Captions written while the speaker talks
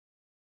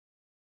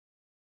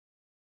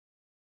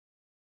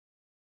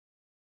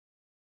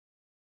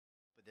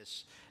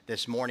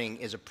This morning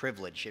is a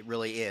privilege. It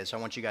really is. I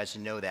want you guys to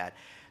know that.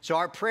 So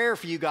our prayer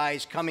for you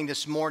guys coming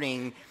this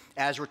morning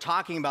as we're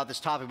talking about this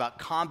topic about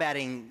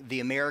combating the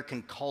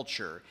American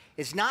culture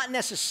is not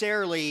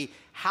necessarily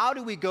how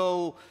do we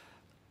go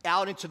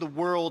out into the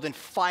world and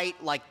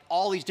fight like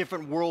all these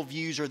different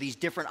worldviews or these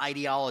different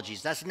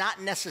ideologies. That's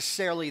not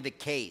necessarily the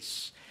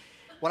case.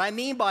 What I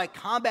mean by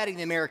combating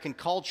the American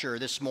culture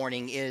this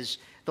morning is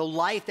the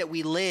life that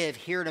we live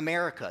here in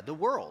America, the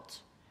world,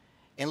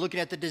 and looking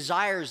at the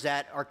desires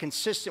that are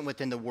consistent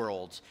within the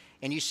world.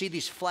 And you see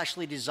these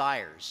fleshly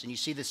desires, and you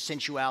see the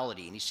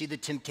sensuality, and you see the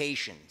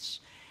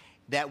temptations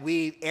that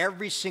we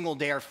every single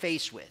day are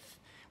faced with.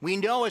 We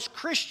know as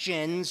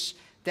Christians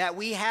that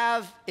we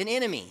have an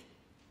enemy.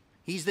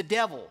 He's the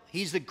devil.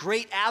 He's the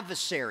great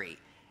adversary,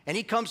 and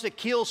he comes to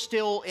kill,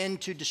 steal, and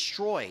to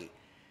destroy.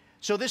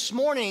 So this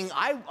morning,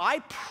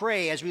 I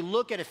pray as we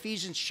look at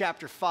Ephesians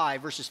chapter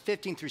 5, verses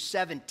 15 through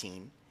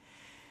 17,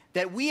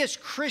 that we as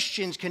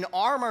Christians can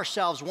arm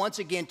ourselves once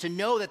again to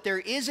know that there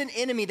is an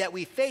enemy that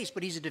we face,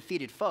 but he's a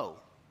defeated foe.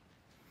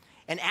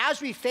 And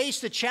as we face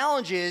the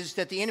challenges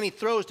that the enemy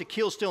throws to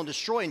kill, steal, and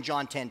destroy in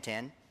John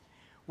 10:10,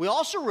 we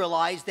also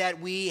realize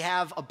that we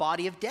have a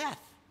body of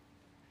death,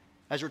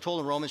 as we're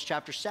told in Romans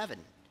chapter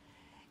 7.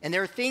 And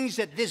there are things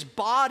that this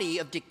body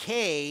of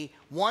decay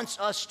wants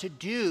us to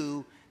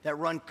do that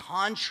run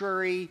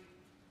contrary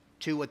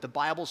to what the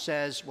Bible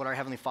says, what our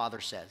Heavenly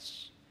Father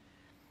says.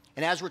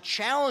 And as we're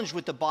challenged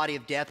with the body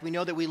of death, we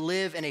know that we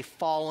live in a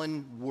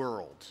fallen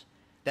world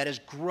that is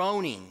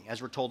groaning,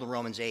 as we're told in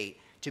Romans 8,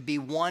 to be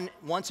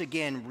once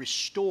again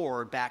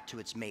restored back to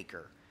its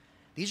maker.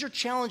 These are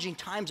challenging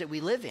times that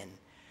we live in.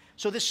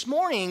 So this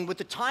morning, with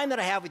the time that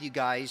I have with you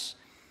guys,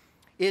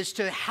 is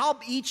to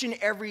help each and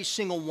every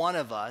single one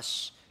of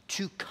us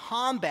to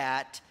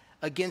combat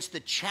against the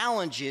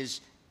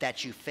challenges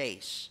that you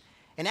face.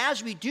 And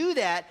as we do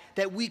that,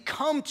 that we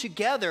come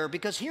together,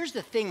 because here's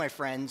the thing, my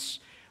friends,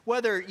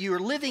 whether you're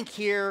living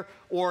here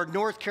or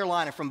North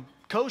Carolina, from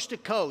coast to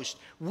coast,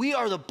 we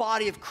are the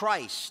body of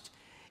Christ.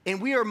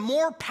 And we are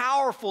more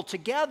powerful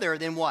together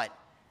than what?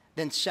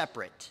 Than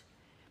separate.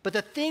 But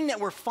the thing that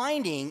we're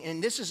finding,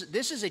 and this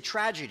is a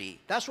tragedy.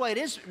 That's why it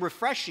is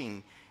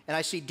refreshing. And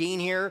I see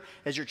Dean here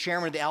as your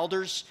chairman of the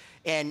elders.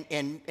 And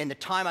the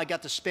time I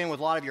got to spend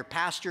with a lot of your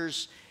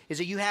pastors is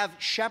that you have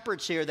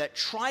shepherds here that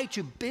try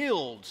to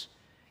build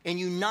and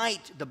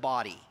unite the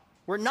body.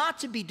 We're not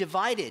to be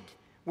divided.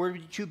 We're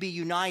to be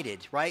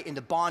united, right? In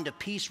the bond of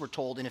peace, we're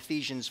told in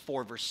Ephesians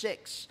 4, verse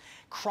 6.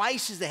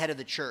 Christ is the head of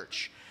the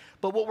church.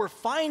 But what we're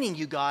finding,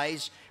 you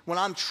guys, when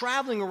I'm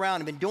traveling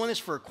around, I've been doing this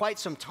for quite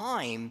some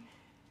time,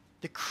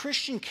 the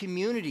Christian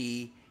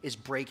community is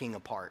breaking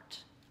apart.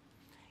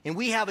 And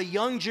we have a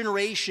young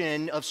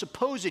generation of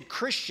supposed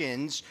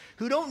Christians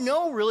who don't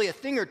know really a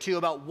thing or two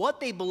about what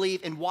they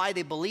believe and why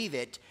they believe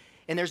it,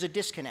 and there's a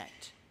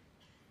disconnect.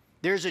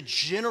 There's a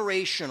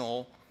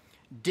generational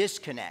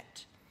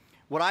disconnect.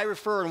 What I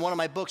refer in one of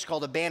my books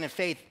called Abandoned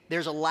Faith,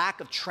 there's a lack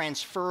of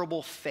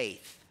transferable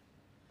faith.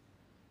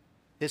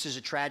 This is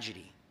a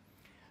tragedy.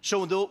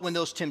 So when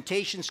those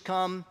temptations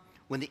come,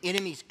 when the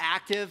enemy's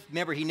active,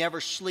 remember he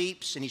never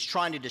sleeps and he's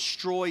trying to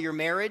destroy your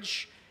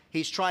marriage.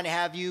 He's trying to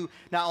have you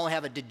not only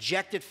have a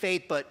dejected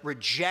faith, but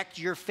reject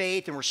your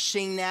faith. And we're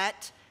seeing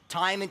that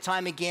time and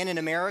time again in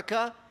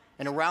America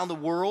and around the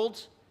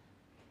world.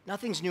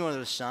 Nothing's new under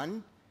the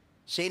sun.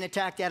 Satan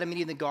attacked Adam and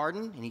Eve in the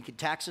garden, and he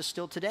attacks us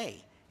still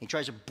today. He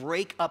tries to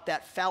break up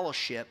that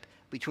fellowship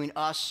between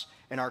us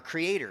and our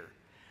Creator.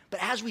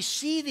 But as we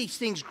see these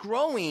things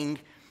growing,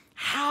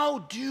 how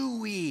do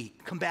we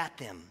combat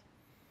them?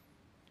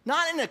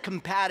 Not in a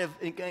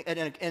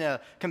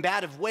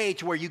combative way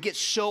to where you get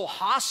so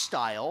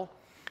hostile,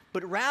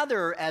 but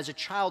rather as a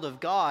child of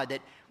God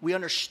that we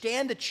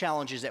understand the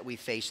challenges that we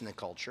face in the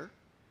culture,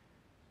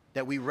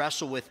 that we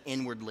wrestle with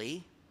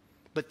inwardly,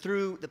 but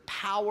through the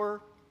power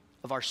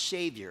of our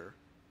Savior,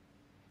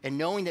 and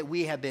knowing that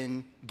we have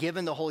been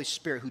given the Holy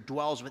Spirit who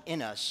dwells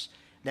within us,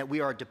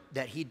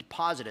 that He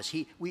deposited us.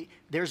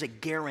 There's a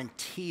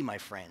guarantee, my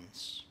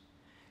friends,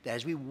 that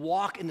as we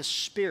walk in the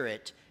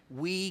Spirit,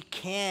 we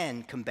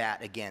can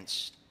combat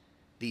against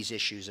these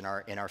issues in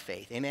our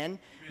faith. Amen?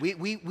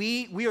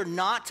 We are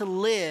not to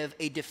live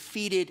a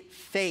defeated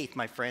faith,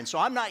 my friends. So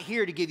I'm not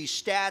here to give you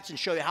stats and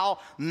show you how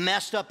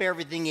messed up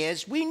everything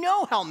is. We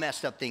know how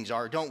messed up things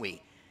are, don't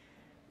we?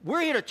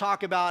 We're here to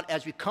talk about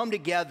as we come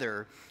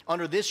together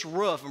under this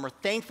roof, and we're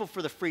thankful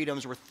for the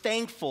freedoms, we're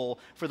thankful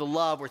for the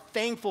love, we're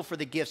thankful for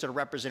the gifts that are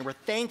represented, we're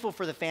thankful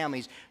for the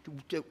families,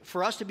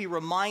 for us to be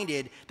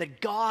reminded that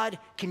God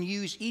can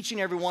use each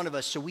and every one of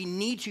us, so we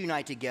need to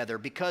unite together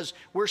because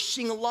we're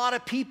seeing a lot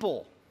of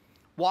people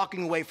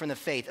walking away from the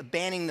faith,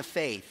 abandoning the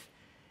faith,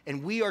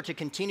 and we are to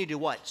continue to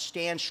what?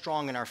 Stand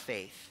strong in our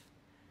faith.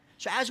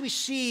 So as we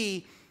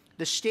see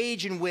the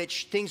stage in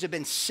which things have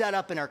been set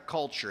up in our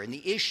culture and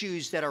the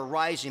issues that are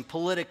rising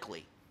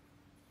politically,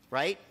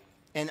 right?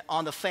 And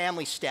on the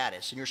family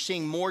status, and you're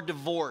seeing more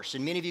divorce,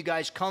 and many of you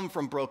guys come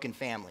from broken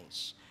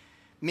families.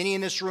 Many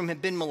in this room have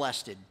been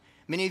molested.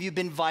 Many of you have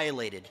been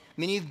violated.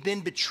 Many of you have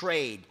been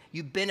betrayed.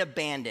 You've been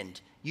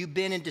abandoned. You've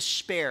been in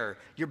despair.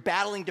 You're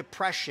battling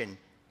depression.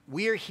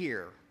 We're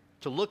here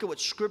to look at what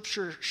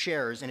Scripture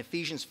shares in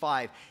Ephesians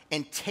 5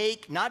 and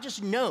take, not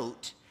just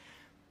note,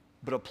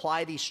 but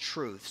apply these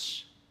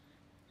truths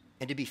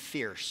and to be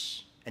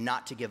fierce and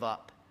not to give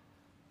up.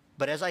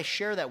 But as I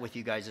share that with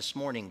you guys this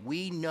morning,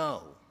 we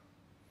know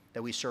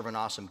that we serve an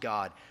awesome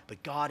God,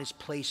 but God has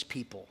placed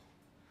people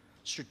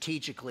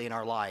strategically in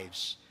our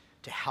lives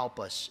to help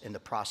us in the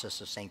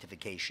process of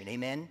sanctification.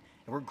 Amen?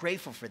 And we're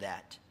grateful for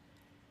that.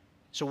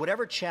 So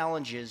whatever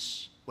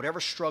challenges, whatever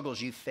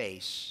struggles you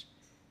face,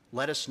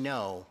 let us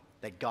know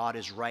that God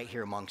is right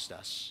here amongst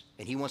us.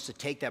 And he wants to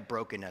take that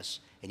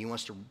brokenness and he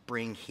wants to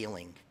bring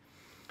healing.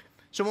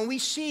 So when we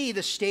see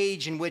the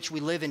stage in which we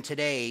live in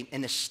today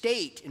and the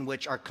state in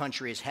which our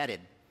country is headed,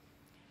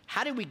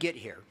 how did we get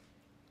here?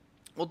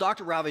 Well,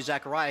 Dr. Ravi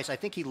Zacharias, I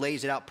think he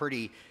lays it out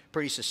pretty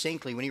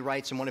succinctly when he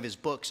writes in one of his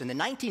books. In the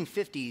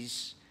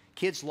 1950s,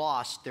 kids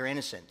lost their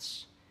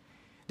innocence.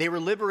 They were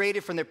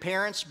liberated from their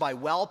parents by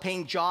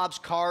well-paying jobs,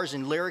 cars,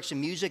 and lyrics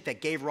and music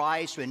that gave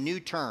rise to a new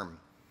term,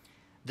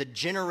 the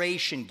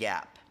generation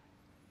gap.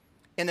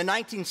 In the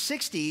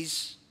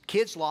 1960s,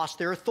 kids lost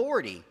their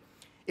authority.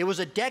 It was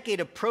a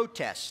decade of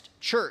protest.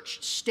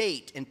 Church,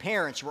 state, and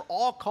parents were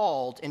all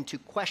called into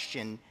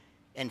question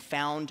and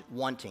found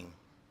wanting.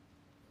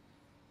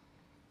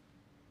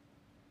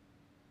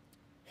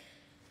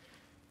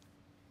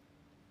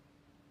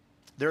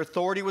 Their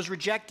authority was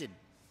rejected,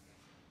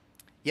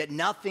 yet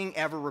nothing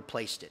ever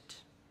replaced it.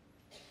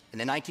 In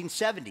the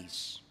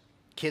 1970s,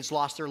 kids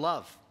lost their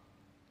love.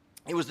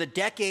 It was the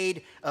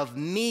decade of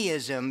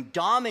meism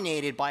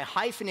dominated by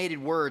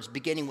hyphenated words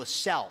beginning with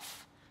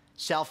self,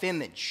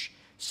 self-image,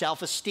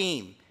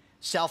 self-esteem,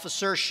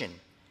 self-assertion.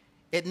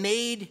 It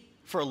made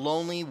for a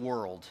lonely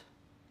world.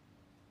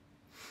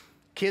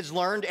 Kids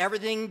learned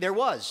everything there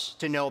was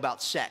to know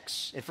about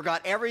sex and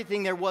forgot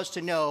everything there was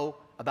to know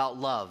about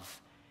love.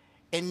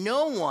 And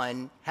no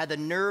one had the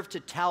nerve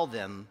to tell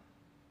them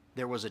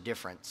there was a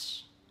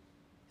difference.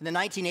 In the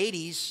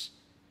 1980s,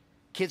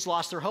 kids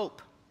lost their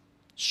hope,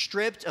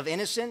 stripped of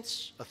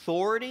innocence,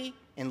 authority,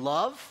 and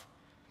love,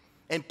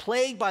 and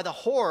plagued by the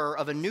horror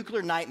of a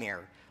nuclear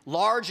nightmare.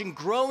 Large and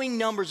growing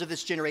numbers of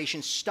this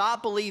generation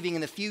stopped believing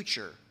in the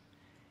future.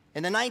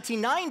 In the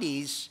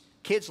 1990s,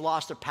 kids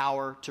lost their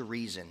power to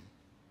reason.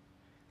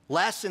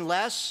 Less and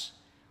less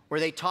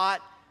were they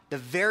taught the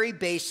very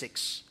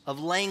basics of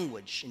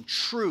language and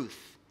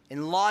truth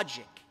and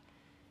logic,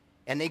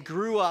 and they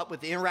grew up with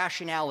the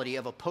irrationality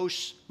of a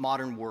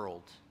postmodern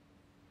world.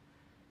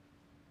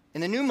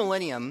 In the new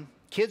millennium,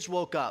 kids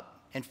woke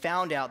up and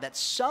found out that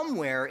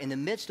somewhere in the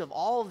midst of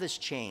all of this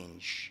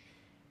change,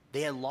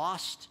 they had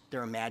lost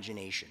their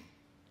imagination.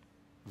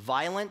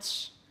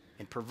 Violence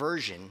and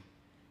perversion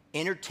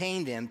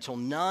entertained them till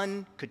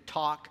none could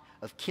talk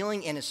of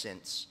killing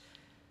innocents,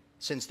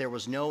 since there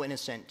was no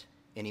innocent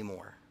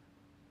anymore.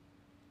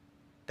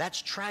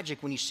 That's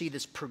tragic when you see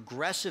this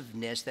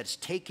progressiveness that's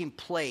taking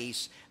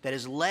place that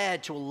has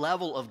led to a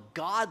level of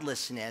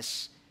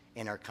godlessness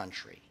in our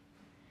country.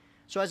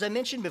 So as I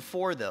mentioned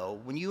before, though,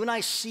 when you and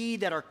I see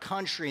that our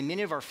country and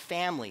many of our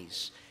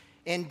families,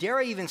 and dare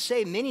I even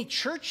say many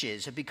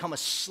churches, have become a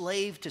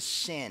slave to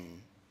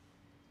sin,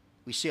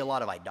 we see a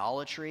lot of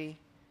idolatry,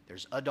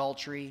 there's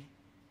adultery,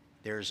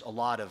 there's a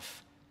lot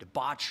of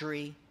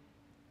debauchery,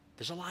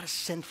 there's a lot of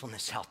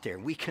sinfulness out there.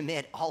 We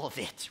commit all of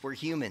it. We're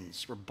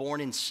humans. We're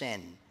born in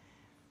sin.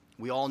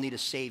 We all need a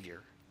Savior.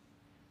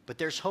 But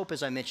there's hope,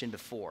 as I mentioned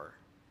before.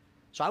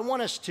 So I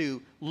want us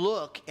to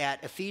look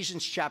at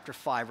Ephesians chapter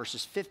 5,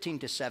 verses 15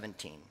 to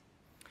 17.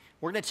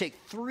 We're going to take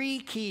three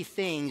key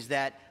things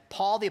that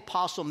Paul the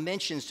Apostle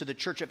mentions to the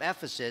church of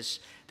Ephesus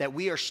that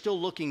we are still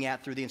looking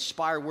at through the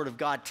inspired Word of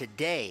God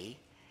today,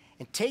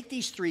 and take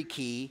these three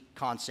key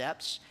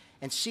concepts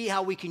and see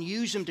how we can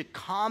use them to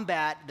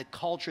combat the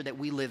culture that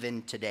we live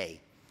in today.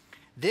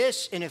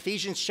 This, in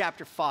Ephesians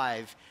chapter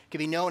 5, can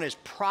be known as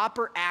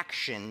proper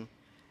action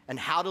and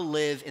how to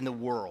live in the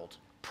world.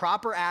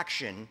 Proper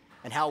action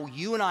and how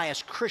you and I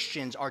as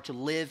Christians are to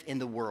live in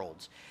the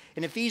world.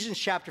 In Ephesians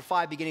chapter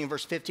 5, beginning in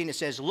verse 15, it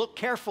says, look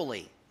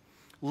carefully.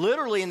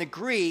 Literally in the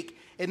Greek,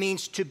 it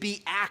means to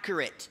be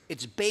accurate.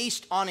 It's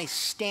based on a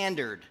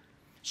standard,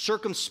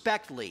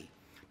 circumspectly,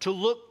 to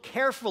look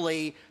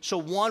carefully so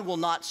one will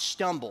not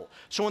stumble.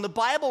 So in the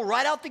Bible,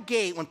 right out the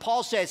gate, when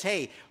Paul says,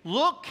 hey,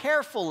 look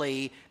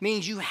carefully,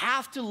 means you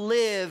have to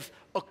live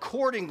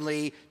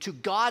accordingly to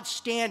God's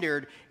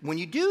standard. When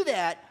you do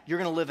that, you're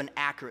going to live an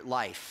accurate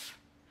life.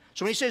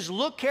 So when he says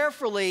look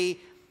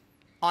carefully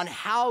on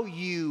how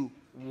you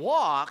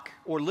walk,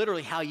 or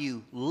literally how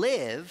you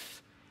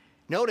live,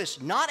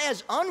 notice, not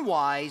as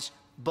unwise,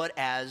 but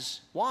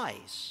as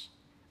wise.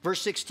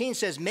 Verse 16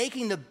 says,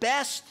 making the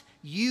best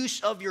use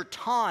of your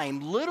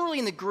time. Literally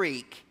in the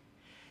Greek,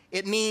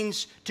 it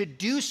means to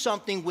do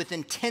something with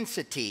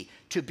intensity,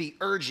 to be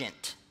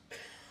urgent.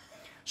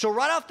 So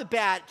right off the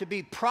bat, to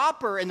be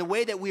proper in the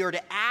way that we are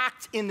to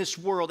act in this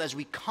world as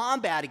we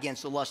combat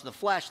against the lust of the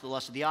flesh, the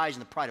lust of the eyes,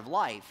 and the pride of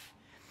life,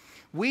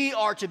 We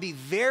are to be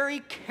very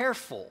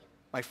careful,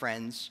 my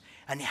friends,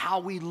 on how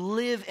we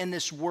live in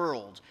this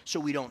world so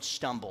we don't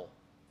stumble.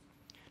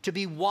 To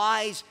be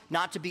wise,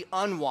 not to be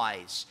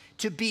unwise.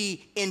 To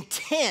be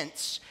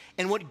intense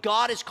in what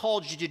God has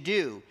called you to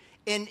do.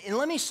 And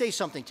let me say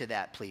something to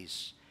that,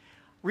 please.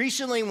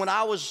 Recently, when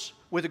I was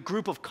with a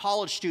group of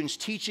college students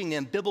teaching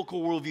them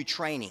biblical worldview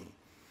training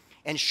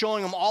and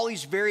showing them all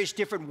these various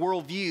different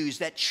worldviews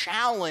that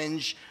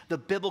challenge the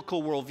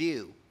biblical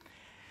worldview.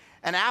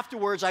 And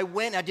afterwards, I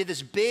went and I did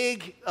this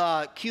big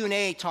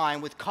Q&A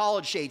time with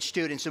college-age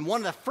students. And one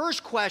of the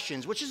first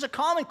questions, which is a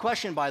common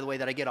question, by the way,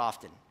 that I get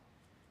often.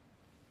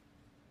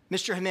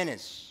 Mr.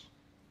 Jimenez.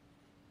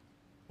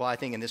 Well, I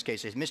think in this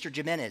case it's Mr.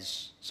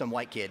 Jimenez, some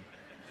white kid.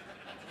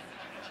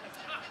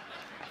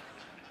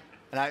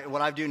 And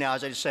what I do now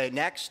is I just say,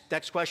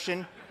 next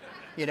question.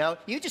 You know,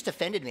 you just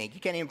offended me. You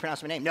can't even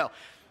pronounce my name. No.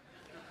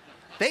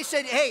 They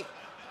said, hey,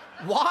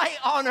 why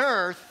on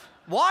earth,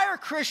 why are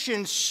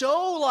Christians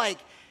so, like,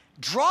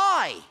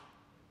 dry?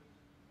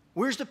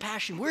 Where's the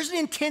passion? Where's the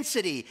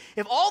intensity?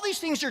 If all these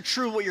things are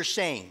true, what you're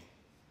saying,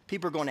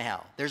 people are going to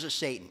hell. There's a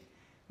Satan.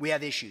 We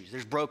have issues.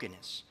 There's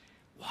brokenness.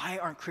 Why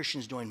aren't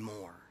Christians doing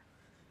more?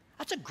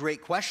 That's a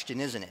great question,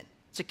 isn't it?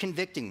 It's a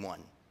convicting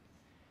one.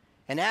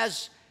 And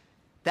as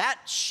that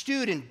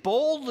student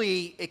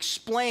boldly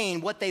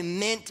explained what they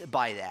meant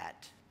by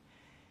that,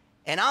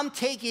 and I'm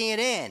taking it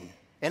in,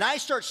 and I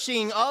start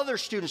seeing other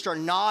students start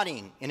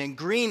nodding in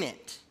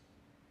agreement,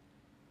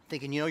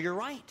 thinking, you know, you're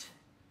right.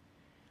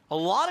 A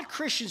lot of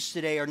Christians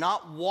today are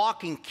not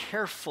walking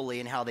carefully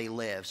in how they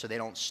live so they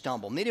don't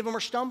stumble. Many of them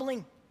are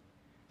stumbling.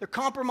 They're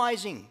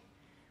compromising.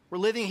 We're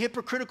living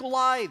hypocritical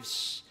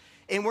lives.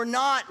 And we're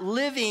not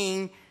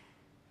living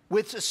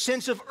with a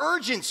sense of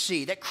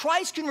urgency that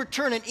Christ can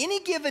return at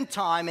any given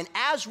time. And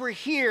as we're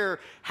here,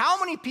 how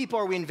many people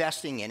are we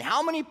investing in?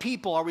 How many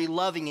people are we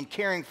loving and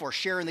caring for,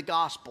 sharing the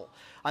gospel?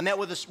 I met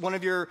with one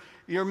of your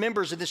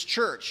members of this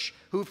church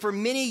who for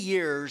many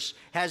years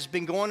has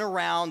been going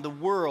around the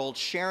world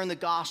sharing the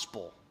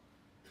gospel.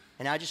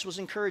 And I just was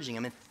encouraging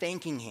him and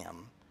thanking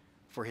him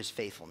for his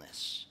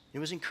faithfulness. It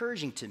was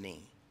encouraging to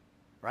me,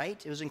 right?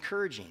 It was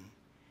encouraging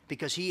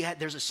because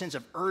there's a sense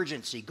of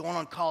urgency going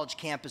on college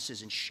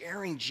campuses and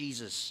sharing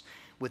Jesus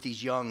with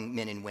these young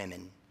men and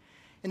women.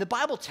 And the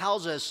Bible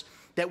tells us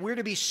that we're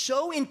to be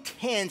so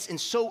intense and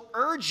so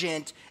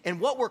urgent in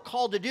what we're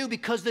called to do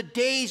because the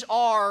days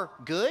are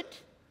good?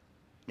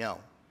 No,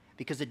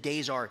 because the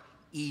days are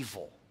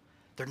evil.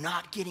 They're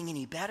not getting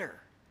any better.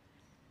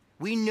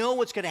 We know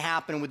what's going to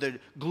happen with the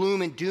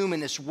gloom and doom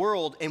in this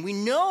world, and we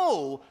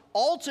know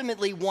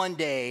ultimately one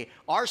day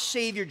our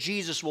Savior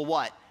Jesus will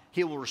what?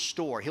 He will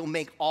restore. He'll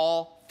make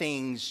all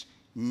things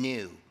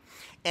new.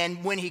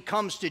 And when he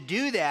comes to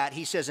do that,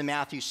 he says in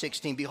Matthew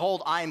 16,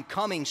 behold, I am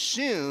coming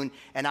soon,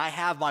 and I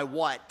have my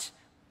what?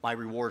 My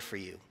reward for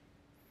you.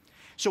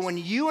 So when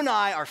you and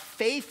I are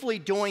faithfully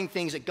doing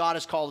things that God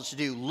has called us to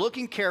do,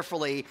 looking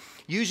carefully,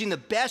 using the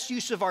best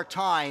use of our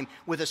time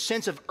with a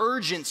sense of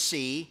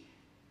urgency,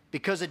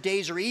 because the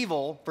days are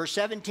evil, verse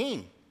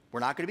 17, we're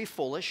not going to be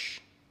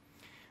foolish,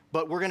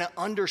 but we're going to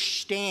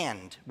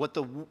understand what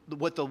the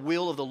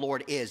will of the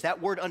Lord is.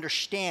 That word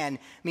understand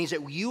means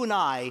that you and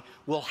I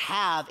will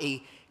have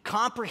a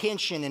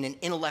comprehension in an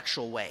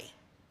intellectual way.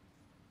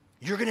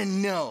 You're going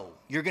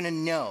to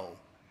know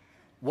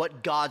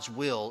what God's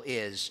will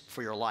is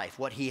for your life,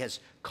 what he has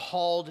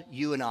called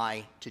you and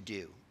I to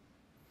do.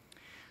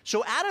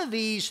 So out of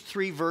these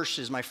three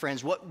verses, my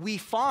friends, what we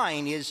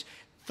find is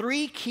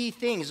three key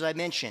things, as I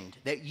mentioned,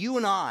 that you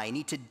and I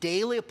need to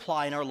daily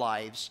apply in our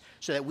lives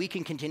so that we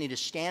can continue to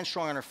stand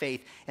strong in our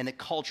faith and the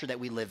culture that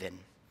we live in.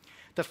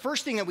 The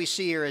first thing that we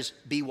see here is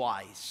be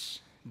wise.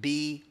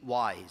 Be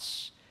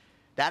wise.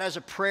 That is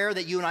a prayer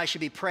that you and I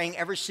should be praying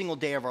every single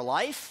day of our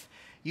life.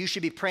 You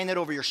should be praying that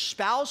over your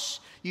spouse.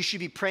 You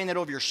should be praying that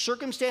over your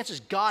circumstances.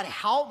 God,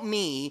 help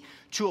me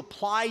to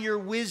apply your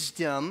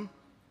wisdom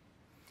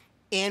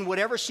in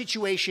whatever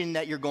situation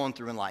that you're going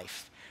through in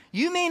life.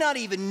 You may not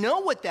even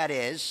know what that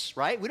is,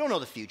 right? We don't know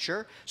the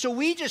future. So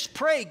we just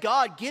pray,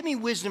 God, give me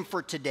wisdom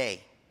for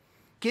today.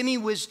 Give me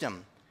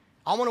wisdom.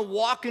 I want to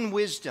walk in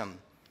wisdom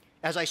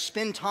as I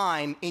spend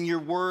time in your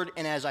word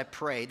and as I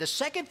pray. The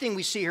second thing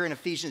we see here in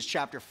Ephesians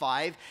chapter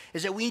 5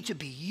 is that we need to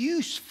be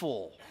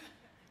useful.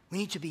 We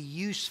need to be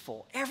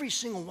useful. Every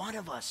single one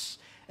of us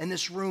in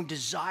this room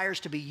desires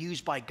to be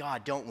used by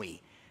God, don't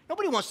we?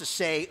 Nobody wants to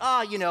say,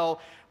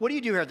 what do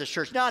you do here at this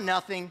church? No,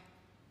 nothing.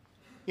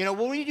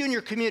 What do you do in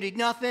your community?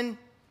 Nothing.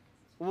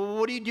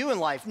 What do you do in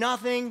life?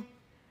 Nothing.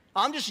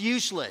 I'm just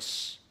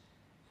useless,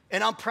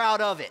 and I'm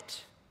proud of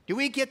it. Do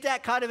we get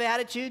that kind of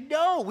attitude?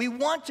 No, we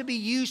want to be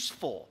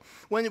useful.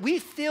 When we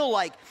feel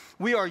like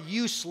we are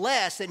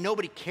useless, that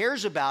nobody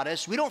cares about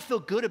us, we don't feel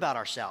good about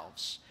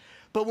ourselves.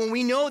 But when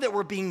we know that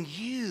we're being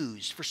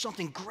used for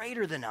something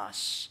greater than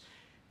us,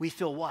 we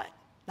feel what?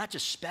 Not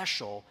just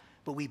special,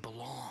 but we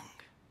belong.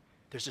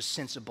 There's a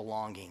sense of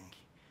belonging.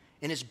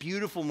 And it's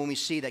beautiful when we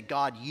see that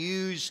God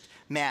used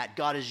Matt,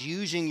 God is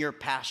using your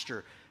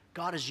pastor,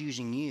 God is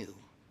using you.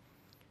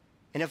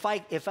 And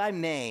if I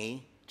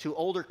may to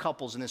older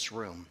couples in this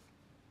room,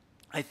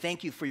 I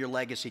thank you for your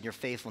legacy and your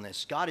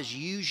faithfulness. God has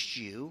used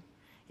you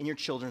in your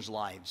children's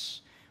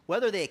lives.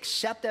 Whether they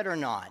accept that or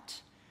not,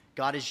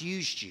 God has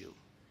used you.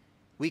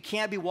 We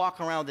can't be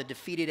walking around with a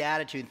defeated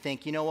attitude and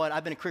think, you know what,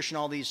 I've been a Christian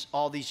all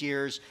these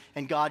years,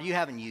 and God, you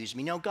haven't used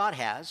me. No, God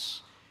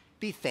has.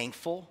 Be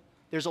thankful.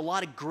 There's a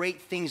lot of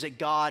great things that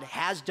God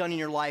has done in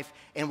your life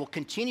and will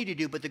continue to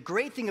do. But the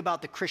great thing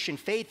about the Christian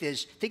faith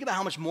is, think about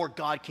how much more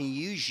God can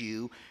use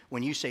you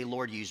when you say,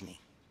 Lord, use me.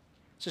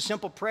 It's a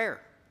simple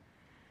prayer.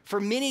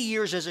 For many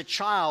years as a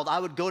child, I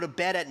would go to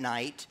bed at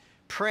night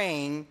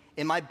praying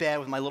in my bed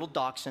with my little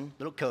dachshund,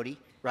 little Cody,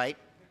 right?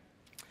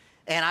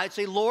 And I'd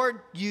say,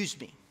 Lord, use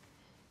me.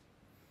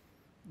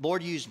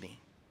 Lord, use me.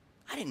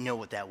 I didn't know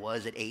what that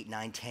was at 8,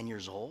 9, 10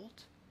 years old.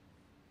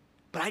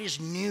 But I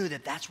just knew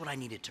that that's what I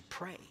needed to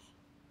pray.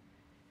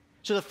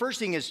 So the first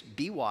thing is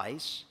be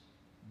wise,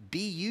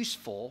 be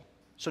useful.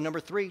 So number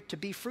 3, to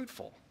be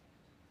fruitful.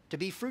 To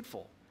be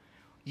fruitful.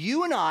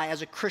 You and I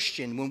as a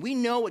Christian, when we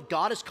know what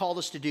God has called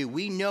us to do,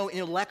 we know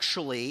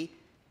intellectually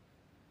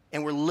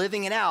and we're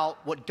living it out,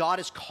 what God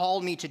has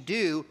called me to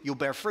do, you'll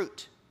bear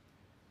fruit.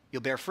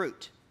 You'll bear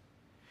fruit.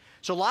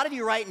 So a lot of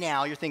you right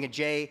now, you're thinking,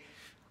 Jay,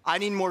 I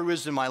need more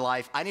wisdom in my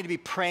life. I need to be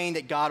praying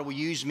that God will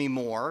use me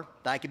more,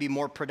 that I can be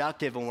more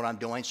productive in what I'm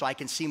doing so I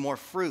can see more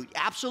fruit.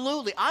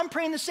 Absolutely. I'm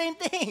praying the same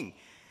thing.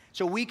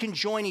 So we can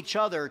join each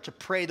other to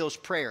pray those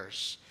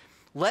prayers.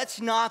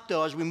 Let's not,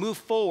 though, as we move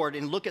forward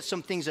and look at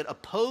some things that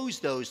oppose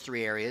those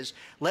 3 areas,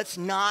 let's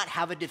not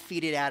have a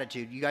defeated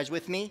attitude. You guys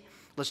with me?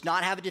 Let's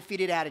not have a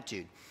defeated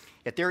attitude.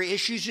 If there are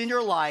issues in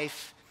your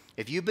life,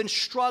 if you've been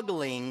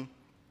struggling,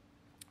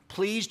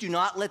 please do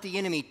not let the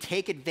enemy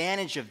take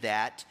advantage of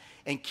that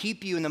and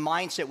keep you in the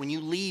mindset when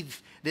you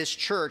leave this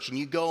church and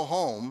you go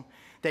home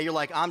that you're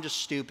like, I'm just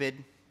stupid.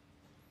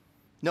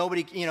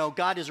 Nobody,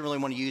 God doesn't really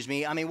want to use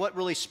me. I mean, what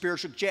really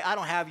spiritual? Jay, I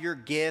don't have your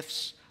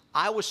gifts.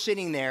 I was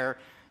sitting there,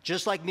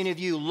 just like many of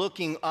you,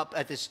 looking up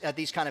at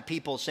these kind of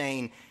people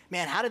saying,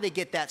 man, how did they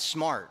get that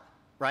smart,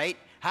 right?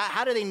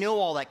 How do they know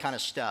all that kind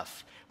of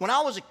stuff? When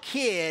I was a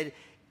kid,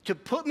 to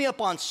put me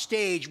up on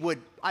stage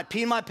I'd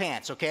pee in my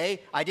pants,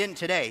 okay? I didn't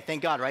today,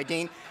 thank God, right,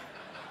 Dean?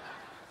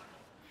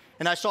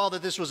 And I saw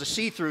that this was a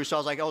see-through, so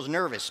I was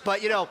nervous. But,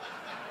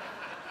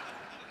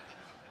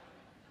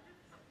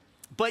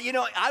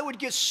 I would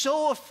get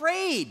so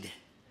afraid.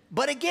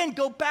 But again,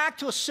 go back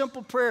to a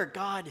simple prayer.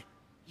 God,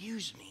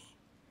 use me.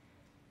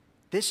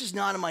 This is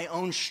not in my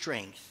own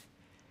strength.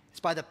 It's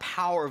by the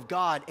power of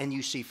God, and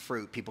you see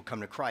fruit. People come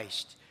to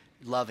Christ,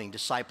 loving,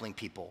 discipling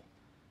people,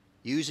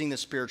 using the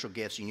spiritual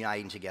gifts,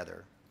 uniting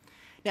together.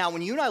 Now,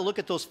 when you and I look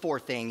at those 4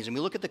 things, and we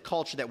look at the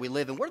culture that we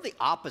live in, what are the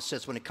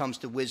opposites when it comes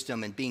to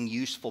wisdom and being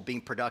useful, being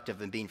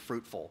productive, and being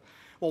fruitful?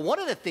 Well, one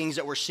of the things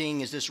that we're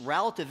seeing is this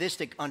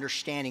relativistic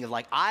understanding of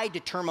I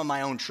determine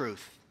my own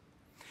truth.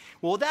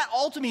 Well, that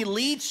ultimately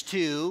leads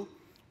to,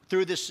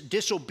 through this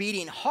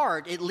disobedient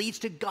heart, it leads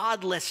to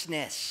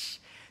godlessness.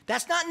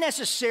 That's not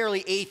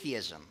necessarily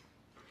atheism.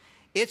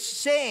 It's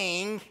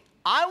saying,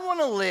 I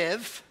want to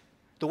live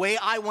the way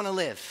I want to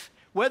live.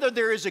 Whether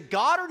there is a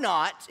God or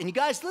not, and you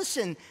guys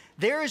listen,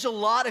 there is a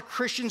lot of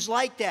Christians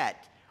like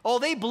that. Oh,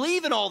 they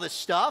believe in all this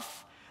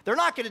stuff. They're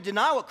not going to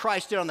deny what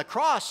Christ did on the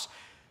cross,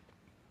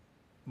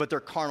 but they're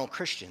carnal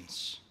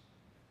Christians.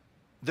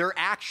 Their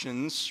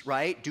actions,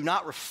 right, do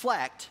not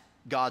reflect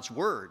God's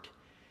word.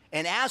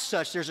 And as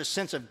such, there's a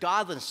sense of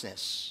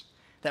godlessness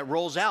that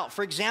rolls out.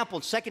 For example,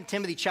 in 2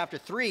 Timothy chapter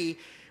 3,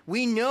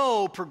 we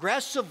know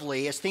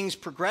progressively, as things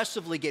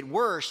progressively get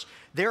worse,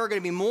 there are going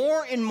to be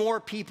more and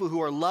more people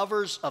who are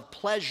lovers of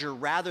pleasure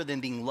rather than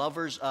being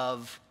lovers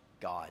of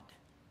God.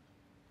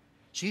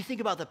 So you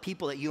think about the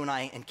people that you and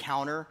I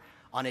encounter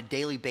on a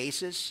daily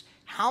basis.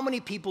 How many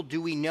people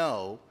do we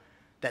know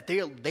that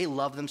they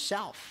love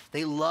themselves?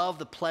 They love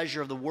the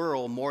pleasure of the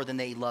world more than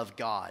they love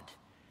God.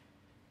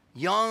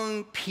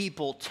 Young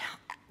people,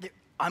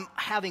 I'm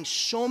having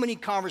so many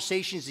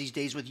conversations these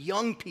days with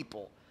young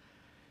people.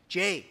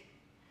 Jay,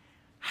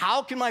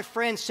 how can my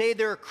friends say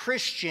they're a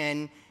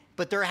Christian,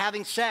 but they're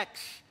having sex,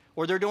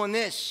 or they're doing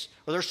this,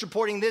 or they're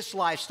supporting this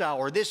lifestyle,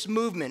 or this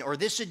movement, or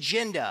this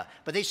agenda,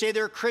 but they say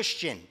they're a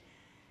Christian?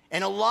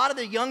 And a lot of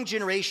the young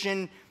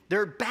generation,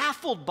 they're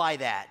baffled by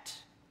that.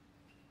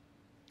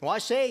 Well, I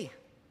say,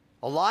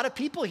 a lot of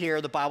people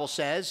here, the Bible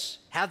says,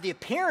 have the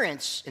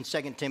appearance, in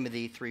 2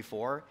 Timothy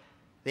 3:4,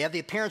 they have the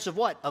appearance of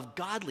what? Of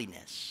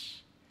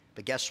godliness.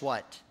 But guess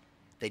what?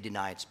 They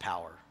deny its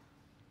power.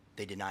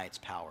 They deny its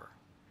power.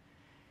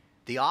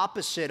 The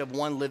opposite of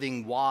one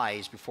living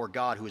wise before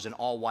God, who is an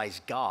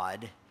all-wise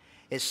God,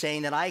 is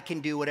saying that I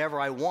can do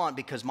whatever I want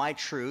because my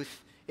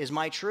truth is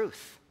my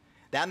truth.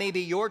 That may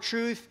be your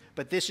truth,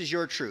 but this is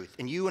your truth.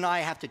 And you and I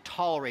have to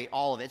tolerate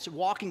all of it. It's a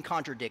walking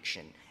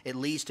contradiction. It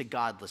leads to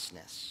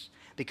godlessness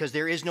because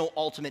there is no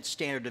ultimate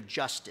standard of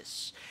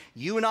justice.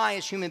 You and I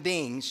as human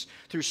beings,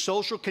 through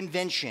social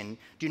convention,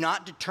 do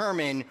not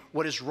determine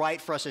what is right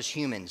for us as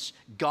humans.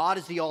 God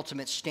is the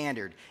ultimate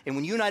standard. And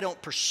when you and I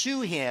don't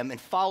pursue him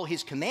and follow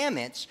his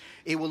commandments,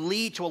 it will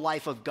lead to a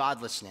life of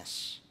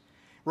godlessness.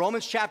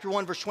 Romans chapter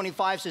 1, verse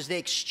 25 says, they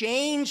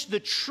exchanged the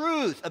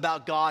truth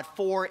about God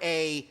for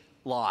a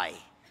lie.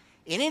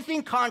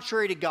 Anything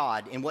contrary to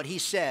God and what he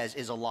says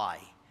is a lie.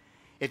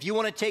 If you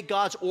want to take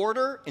God's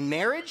order in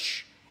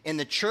marriage, in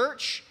the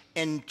church,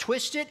 and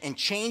twist it and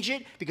change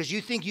it because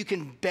you think you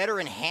can better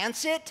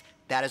enhance it,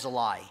 that is a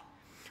lie.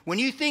 When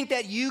you think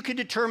that you can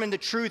determine the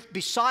truth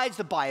besides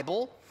the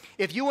Bible,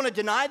 if you want to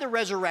deny the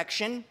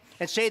resurrection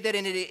and say that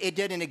it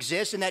didn't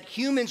exist and that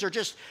humans are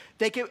just,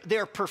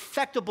 they're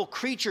perfectible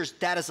creatures,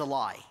 that is a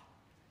lie.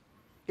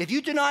 If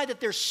you deny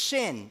that there's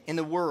sin in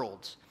the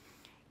world,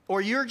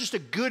 or you're just a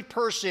good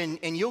person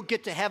and you'll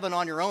get to heaven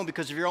on your own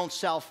because of your own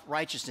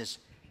self-righteousness,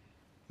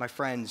 my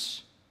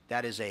friends,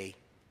 that is a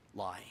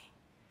lie.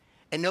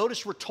 And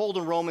notice we're told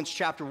in Romans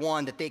chapter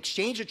 1 that they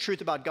exchanged the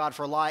truth about God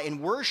for a lie and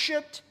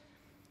worshiped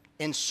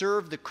and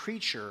served the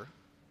creature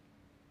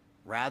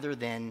rather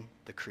than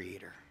the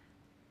Creator.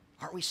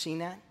 Aren't we seeing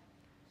that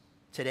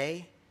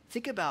today?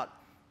 Think about,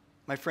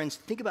 my friends,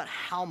 think about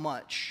how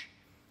much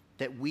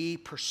that we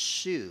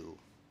pursue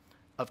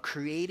of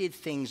created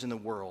things in the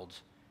world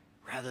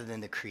rather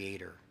than the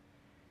Creator.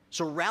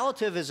 So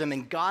relativism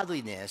and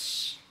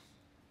godliness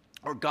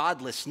or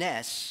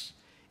godlessness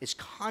is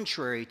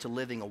contrary to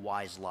living a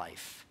wise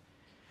life.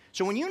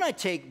 So when you and I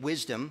take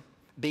wisdom,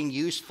 being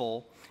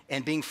useful,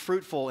 and being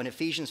fruitful in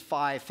Ephesians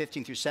 5,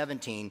 15 through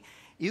 17,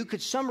 you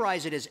could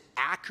summarize it as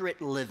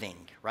accurate living,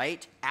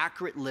 right?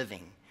 Accurate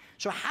living.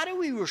 So how do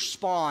we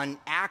respond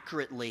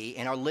accurately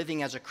in our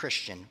living as a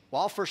Christian?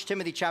 Well, 1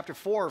 Timothy chapter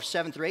 4,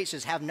 7 through 8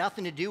 says, have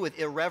nothing to do with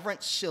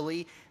irreverent,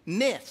 silly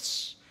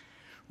myths.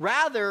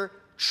 Rather,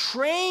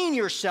 train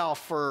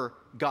yourself for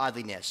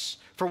godliness.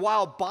 For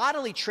while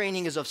bodily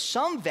training is of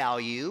some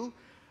value,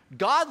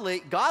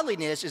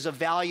 godliness is of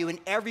value in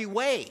every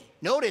way.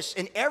 Notice,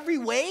 in every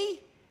way?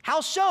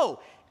 How so?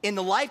 In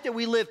the life that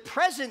we live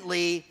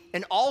presently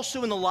and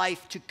also in the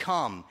life to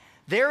come.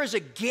 There is a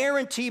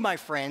guarantee, my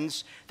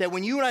friends, that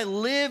when you and I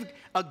live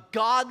a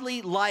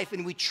godly life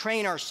and we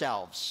train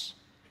ourselves.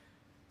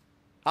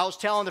 I was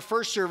telling the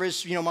first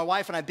service, my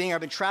wife and I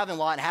I've been traveling a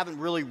lot and haven't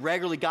really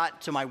regularly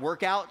got to my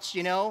workouts,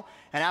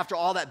 And after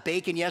all that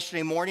bacon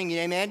yesterday morning,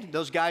 amen,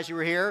 those guys who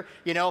were here,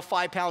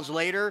 5 pounds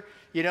later,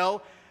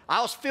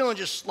 I was feeling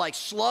just like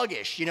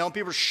sluggish,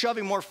 people were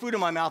shoving more food in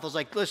my mouth. I was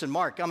like, listen,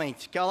 Mark,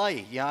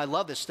 golly, I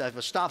love this stuff,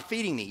 but stop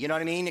feeding me, you know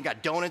what I mean? They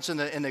got donuts in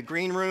the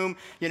green room,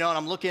 and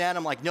I'm looking at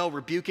them like, no,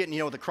 rebuke it,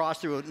 and, with the cross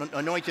through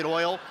anointed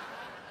oil,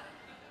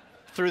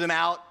 threw them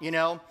out,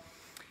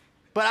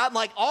 But I'm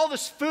like, all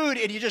this food,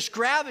 and you just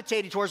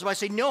gravitated towards them. I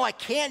say, no, I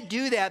can't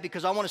do that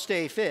because I want to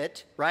stay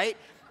fit, right?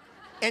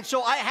 And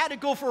so I had to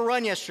go for a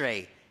run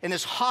yesterday in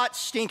this hot,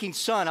 stinking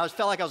sun. I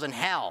felt like I was in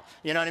hell,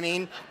 you know what I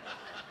mean?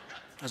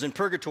 I was in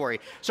purgatory.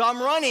 So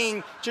I'm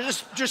running to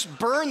just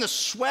burn the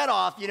sweat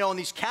off, and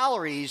these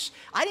calories.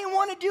 I didn't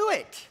want to do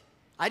it.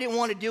 I didn't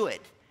want to do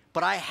it.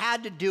 But I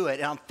had to do it,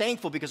 and I'm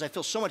thankful because I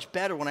feel so much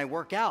better when I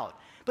work out.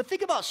 But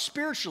think about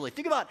spiritually.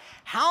 Think about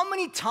how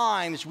many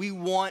times we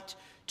want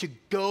to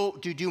go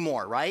to do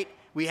more, right?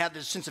 We have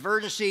this sense of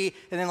urgency,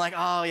 and then like,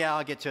 oh, yeah,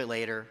 I'll get to it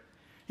later.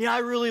 I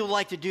really would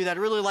like to do that. I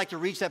really like to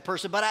reach that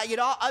person, but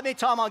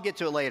Tom, I'll get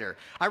to it later.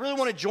 I really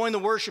want to join the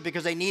worship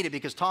because they need it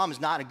because Tom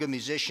is not a good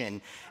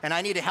musician, and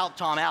I need to help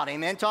Tom out.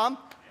 Amen, Tom?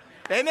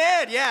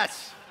 Amen,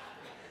 yes.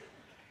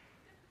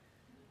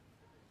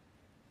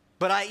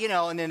 But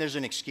and then there's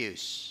an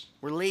excuse.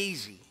 We're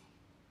lazy.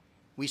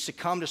 We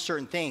succumb to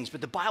certain things, but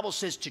the Bible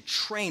says to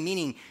train,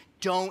 meaning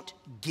don't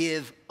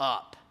give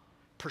up.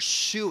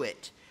 Pursue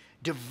it.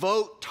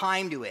 Devote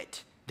time to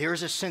it.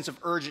 There's a sense of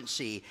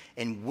urgency,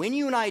 and when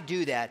you and I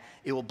do that,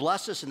 it will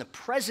bless us in the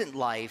present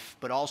life,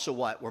 but also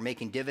what? We're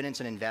making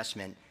dividends and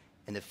investment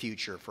in the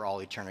future for all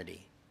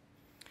eternity.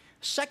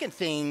 Second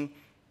thing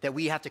that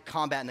we have to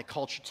combat in the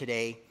culture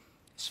today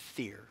is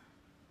fear.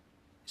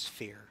 It's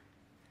fear.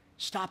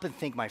 Stop and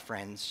think, my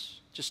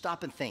friends. Just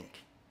stop and think.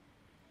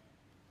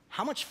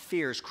 How much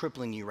fear is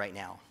crippling you right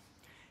now?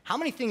 How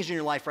many things in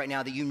your life right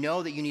now that you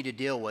know that you need to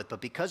deal with, but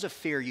because of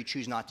fear, you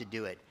choose not to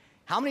do it?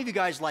 How many of you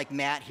guys like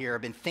Matt here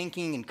have been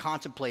thinking and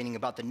contemplating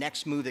about the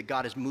next move that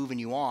God is moving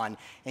you on,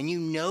 and you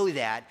know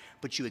that,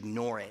 but you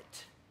ignore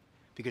it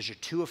because you're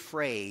too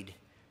afraid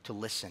to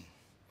listen?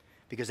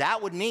 Because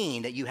that would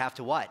mean that you have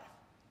to what?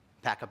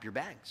 Pack up your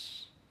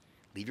bags,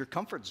 leave your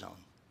comfort zone,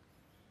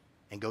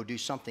 and go do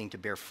something to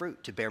bear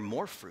fruit, to bear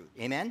more fruit.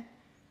 Amen?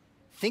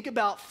 Think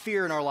about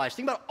fear in our lives.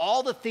 Think about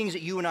all the things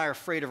that you and I are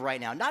afraid of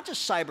right now, not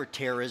just cyber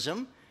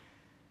terrorism,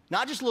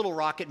 not just little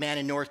rocket man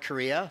in North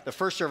Korea. The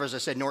first service I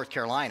said North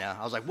Carolina.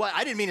 I was like, what?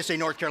 I didn't mean to say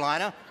North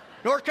Carolina.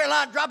 North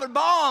Carolina dropping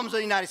bombs in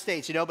the United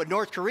States, but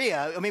North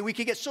Korea, we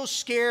could get so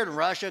scared.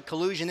 Russia,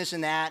 collusion, this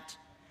and that.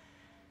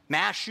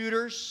 Mass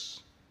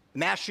shooters,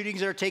 mass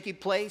shootings that are taking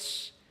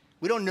place.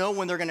 We don't know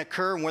when they're going to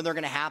occur and when they're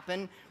going to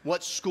happen,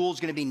 what school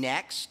is going to be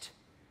next.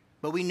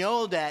 But we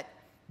know that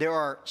there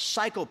are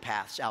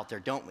psychopaths out there,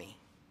 don't we?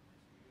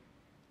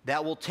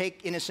 That will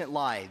take innocent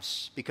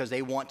lives because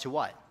they want to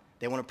what?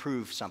 They want to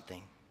prove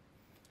something.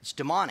 It's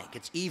demonic.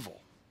 It's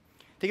evil.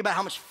 Think about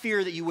how much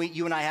fear that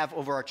you and I have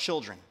over our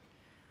children,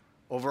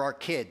 over our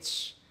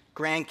kids,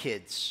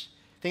 grandkids.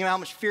 Think about how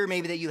much fear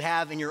maybe that you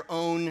have in your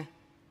own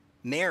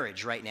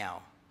marriage right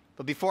now.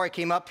 But before I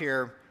came up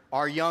here,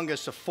 our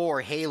youngest of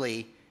 4,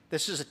 Haley,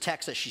 this is a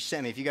text that she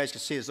sent me. If you guys can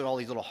see, there's all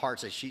these little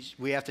hearts that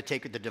we have to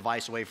take the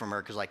device away from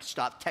her because, like,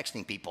 stop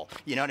texting people.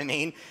 You know what I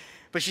mean?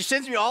 But she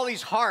sends me all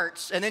these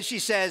hearts, and then she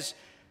says,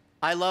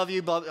 I love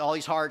you, all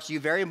these hearts, you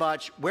very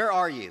much. Where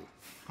are you?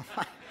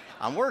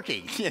 I'm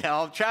working,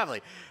 I'm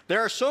traveling. There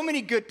are so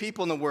many good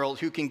people in the world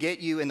who can get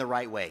you in the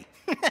right way.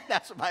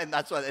 That's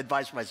what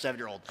advice for my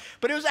 7-year-old.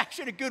 But it was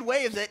actually a good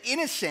way of that,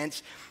 in a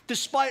sense,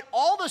 despite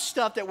all the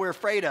stuff that we're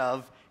afraid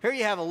of, here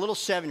you have a little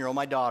 7-year-old,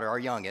 my daughter, our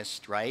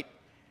youngest, right,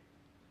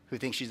 who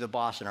thinks she's the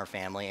boss in our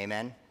family,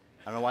 amen?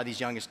 I don't know why these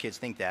youngest kids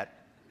think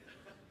that.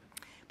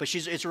 But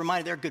it's a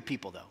reminder they're good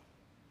people, though.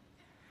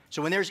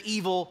 So when there's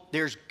evil,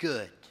 there's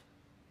good.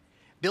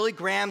 Billy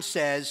Graham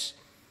says,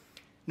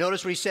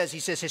 notice what he says. He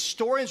says,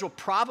 historians will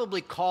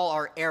probably call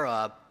our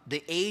era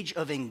the age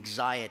of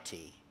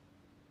anxiety.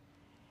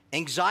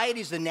 Anxiety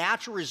is the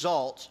natural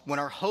result when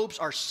our hopes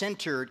are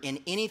centered in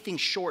anything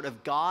short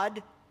of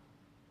God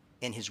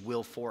and his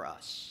will for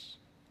us.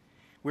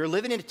 We're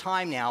living in a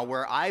time now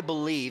where I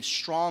believe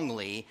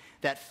strongly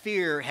that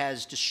fear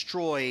has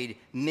destroyed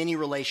many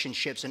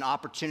relationships and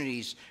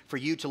opportunities for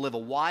you to live a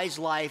wise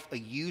life, a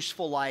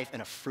useful life,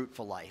 and a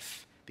fruitful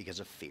life because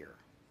of fear.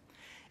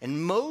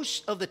 And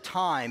most of the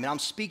time, and I'm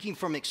speaking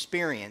from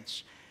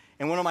experience,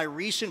 in one of my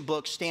recent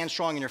books, Stand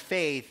Strong in Your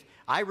Faith,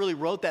 I really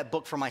wrote that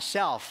book for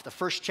myself. The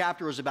first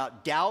chapter was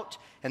about doubt,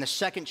 and the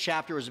second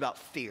chapter was about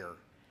fear.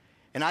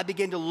 And I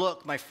began to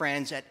look, my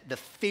friends, at the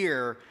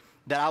fear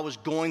that I was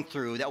going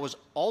through that was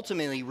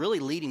ultimately really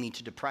leading me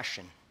to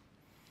depression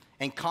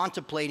and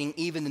contemplating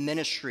even the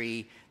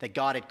ministry that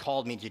God had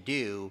called me to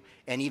do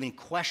and even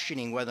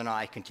questioning whether or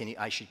not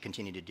I should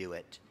continue to do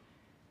it.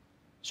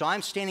 So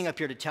I'm standing up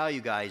here to tell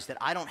you guys that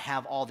I don't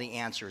have all the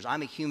answers.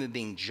 I'm a human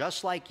being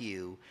just like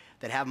you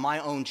that have my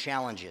own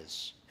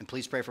challenges. And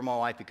please pray for my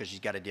wife because she's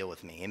got to deal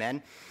with me.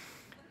 Amen?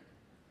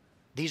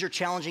 These are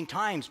challenging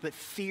times, but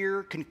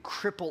fear can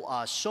cripple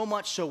us so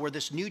much so where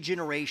this new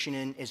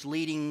generation is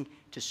leading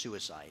to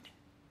suicide.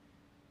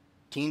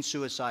 Teen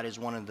suicide is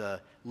one of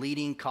the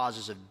leading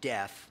causes of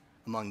death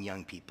among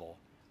young people.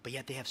 But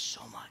yet they have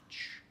so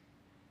much.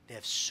 They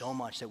have so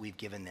much that we've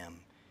given them.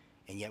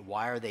 And yet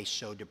why are they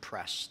so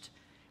depressed?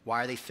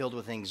 Why are they filled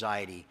with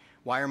anxiety?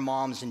 Why are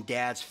moms and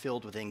dads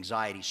filled with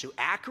anxiety? So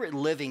accurate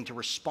living to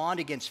respond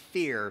against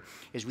fear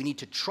is we need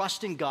to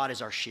trust in God as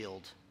our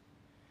shield.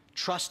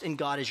 Trust in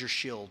God as your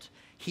shield.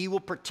 He will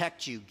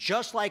protect you.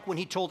 Just like when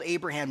he told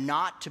Abraham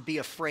not to be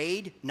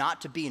afraid, not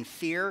to be in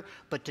fear,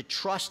 but to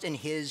trust in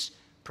his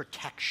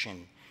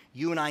protection.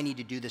 You and I need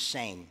to do the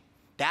same.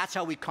 That's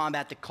how we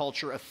combat the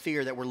culture of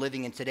fear that we're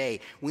living in today.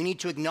 We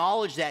need to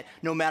acknowledge that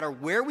no matter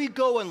where we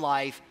go in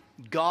life,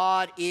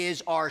 God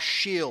is our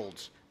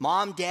shield.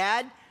 Mom,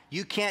 Dad,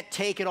 you can't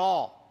take it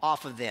all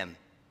off of them.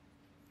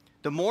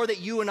 The more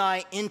that you and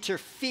I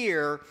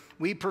interfere,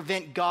 we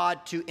prevent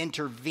God to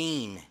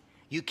intervene.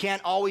 You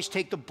can't always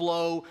take the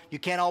blow. You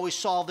can't always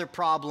solve their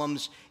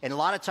problems. And a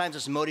lot of times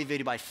it's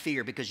motivated by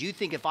fear because you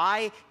think if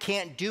I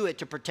can't do it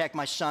to protect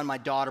my son, my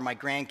daughter, my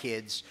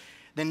grandkids,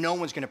 then no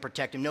one's going to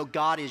protect him. No,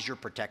 God is your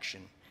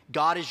protection.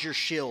 God is your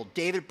shield.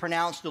 David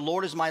pronounced, "The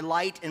Lord is my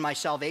light and my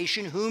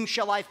salvation. Whom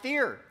shall I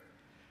fear?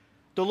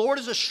 The Lord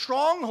is a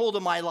stronghold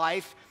of my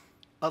life.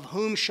 Of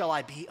whom shall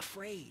I be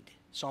afraid?"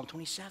 Psalm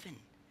 27.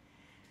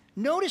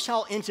 Notice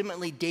how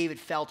intimately David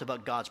felt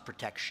about God's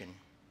protection.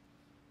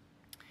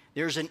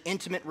 There's an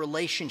intimate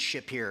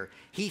relationship here.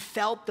 He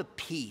felt the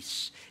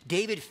peace.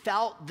 David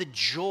felt the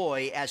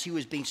joy as he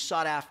was being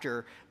sought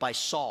after by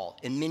Saul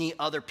and many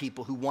other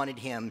people who wanted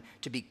him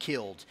to be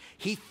killed.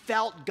 He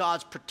felt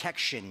God's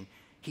protection.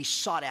 He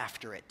sought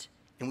after it.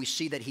 And we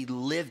see that he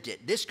lived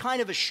it. This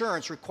kind of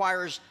assurance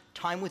requires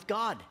time with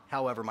God,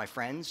 however, my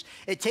friends.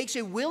 It takes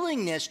a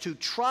willingness to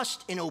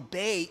trust and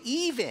obey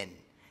even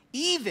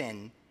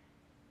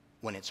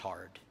when it's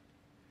hard.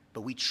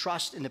 But we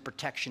trust in the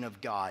protection of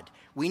God.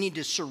 We need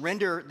to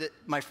surrender,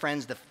 my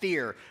friends, the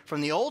fear. From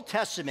the Old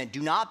Testament,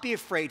 do not be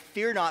afraid,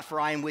 fear not, for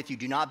I am with you.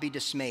 Do not be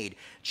dismayed.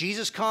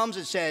 Jesus comes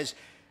and says,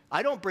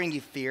 I don't bring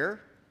you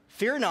fear.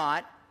 Fear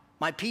not,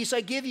 my peace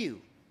I give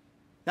you.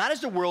 Not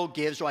as the world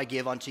gives do I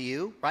give unto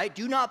you, right?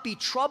 Do not be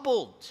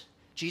troubled.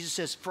 Jesus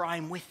says, for I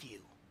am with you.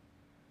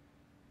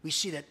 We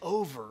see that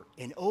over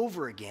and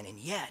over again, and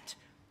yet,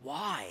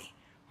 why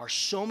are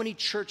so many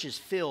churches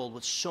filled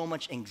with so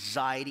much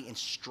anxiety and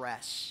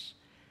stress?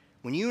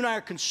 When you and I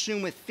are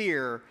consumed with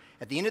fear,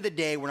 at the end of the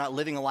day, we're not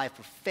living a life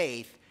of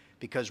faith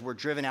because we're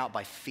driven out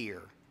by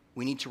fear.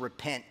 We need to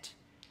repent.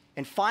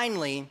 And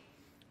finally,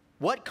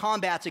 what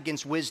combats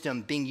against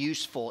wisdom being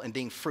useful and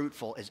being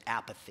fruitful is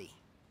apathy.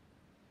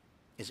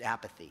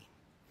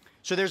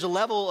 So there's a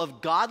level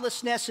of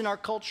godlessness in our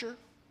culture,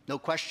 no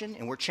question,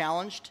 and we're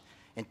challenged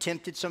and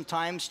tempted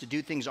sometimes to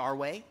do things our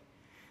way.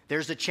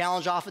 There's the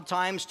challenge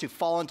oftentimes to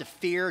fall into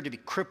fear, to be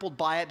crippled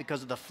by it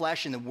because of the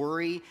flesh and the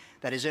worry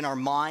that is in our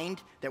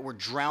mind that we're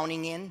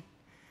drowning in.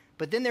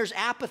 But then there's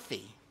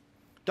apathy.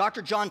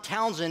 Dr. John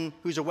Townsend,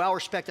 who's a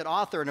well-respected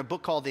author in a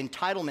book called The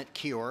Entitlement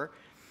Cure,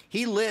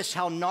 he lists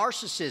how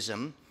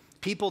narcissism,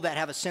 people that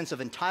have a sense of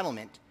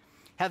entitlement,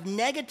 have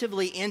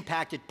negatively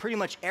impacted pretty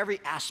much every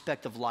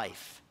aspect of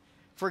life.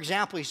 For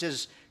example, he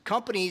says,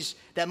 companies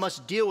that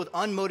must deal with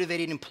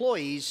unmotivated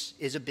employees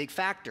is a big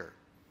factor.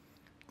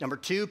 Number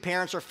 2,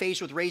 parents are faced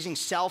with raising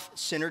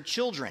self-centered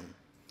children.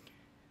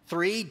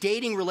 3,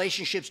 dating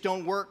relationships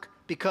don't work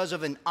because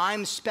of an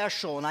I'm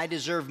special and I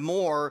deserve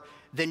more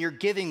than you're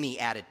giving me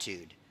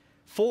attitude.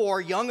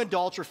 4, young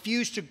adults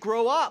refuse to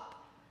grow up,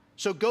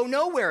 so go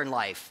nowhere in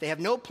life. They have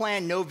no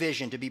plan, no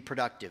vision to be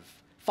productive.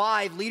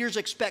 5, leaders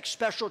expect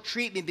special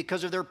treatment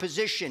because of their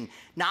position,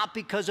 not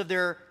because of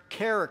their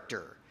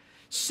character.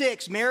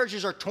 6,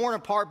 marriages are torn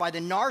apart by the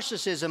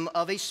narcissism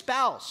of a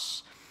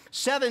spouse.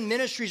 7,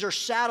 ministries are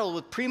saddled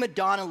with prima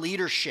donna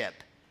leadership,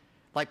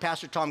 like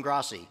Pastor Tom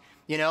Grossi.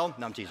 You know?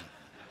 No, I'm teasing.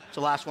 It's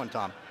the last one,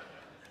 Tom.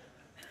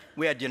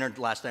 We had dinner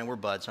last night. We're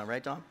buds, huh?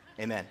 Right, Tom?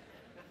 Amen.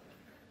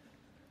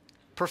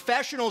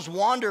 Professionals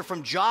wander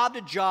from job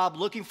to job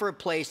looking for a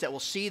place that will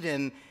see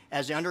them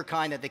as the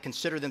underkind that they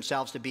consider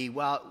themselves to be,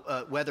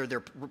 whether they're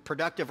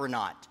productive or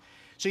not.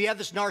 So you have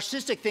this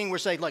narcissistic thing where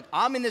it's like, look,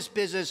 I'm in this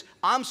business.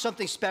 I'm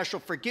something special.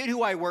 Forget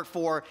who I work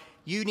for.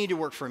 You need to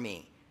work for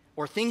me.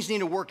 Or things need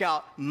to work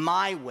out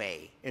my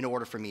way in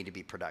order for me to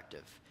be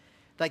productive.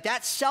 Like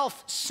that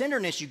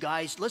self-centeredness, you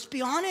guys, let's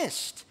be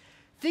honest.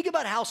 Think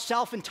about how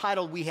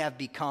self-entitled we have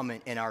become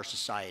in our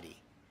society,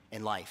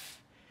 in life.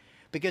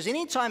 Because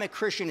anytime a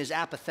Christian is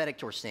apathetic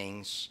towards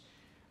things,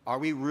 are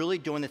we really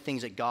doing the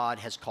things that God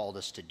has called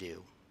us to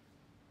do?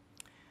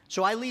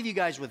 So I leave you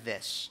guys with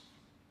this,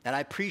 and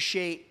I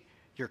appreciate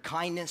your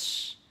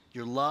kindness,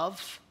 your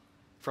love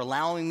for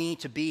allowing me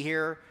to be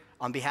here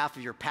on behalf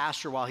of your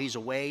pastor while he's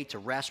away to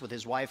rest with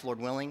his wife,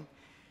 Lord willing,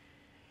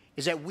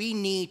 is that we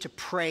need to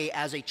pray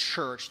as a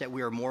church that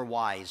we are more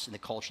wise in the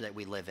culture that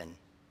we live in.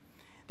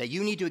 That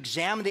you need to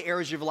examine the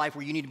areas of your life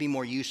where you need to be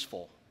more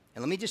useful.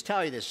 And let me just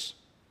tell you this.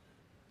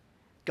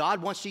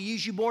 God wants to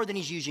use you more than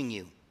he's using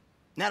you.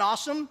 Isn't that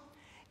awesome?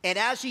 And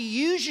as he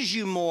uses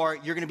you more,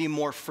 you're going to be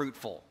more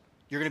fruitful.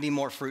 You're going to be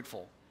more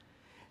fruitful.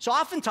 So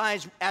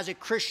oftentimes, as a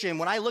Christian,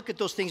 when I look at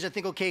those things, I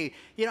think, okay,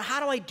 you know,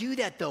 how do I do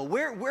that, though?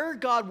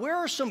 God, where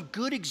are some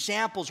good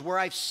examples where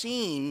I've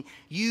seen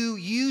you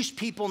use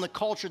people in the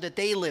culture that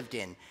they lived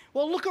in?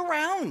 Well, look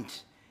around.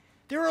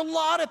 There are a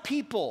lot of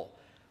people.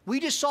 We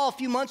just saw a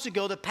few months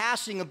ago the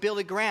passing of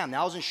Billy Graham.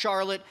 Now, I was in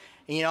Charlotte,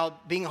 and, you know,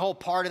 being a whole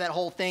part of that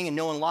whole thing and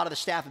knowing a lot of the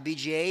staff at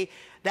BGA.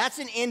 That's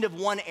an end of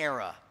one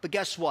era. But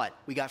guess what?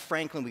 We got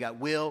Franklin, we got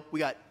Will, we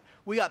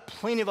got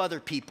plenty of other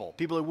people.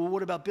 People are like, well,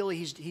 what about Billy?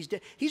 He's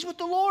dead. He's with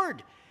the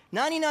Lord.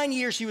 99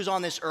 years he was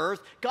on this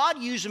earth.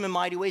 God used him in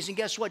mighty ways. And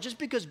guess what? Just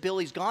because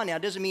Billy's gone now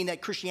doesn't mean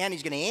that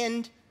Christianity's going to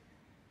end.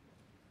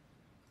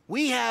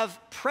 We have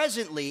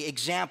presently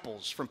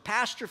examples from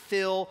Pastor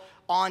Phil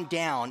on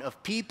down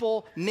of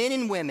people, men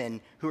and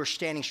women, who are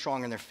standing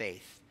strong in their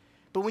faith.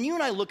 But when you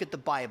and I look at the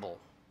Bible,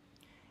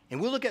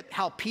 and we look at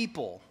how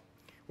people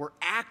were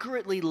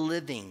accurately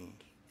living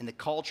in the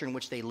culture in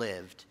which they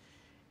lived,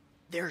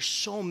 there are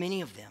so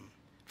many of them.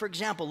 For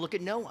example, look at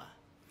Noah.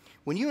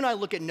 When you and I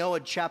look at Noah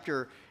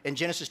in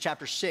Genesis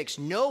chapter 6,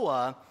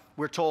 Noah,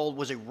 we're told,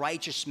 was a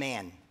righteous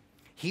man.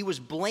 He was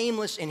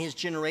blameless in his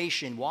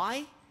generation.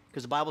 Why?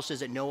 Because the Bible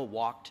says that Noah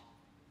walked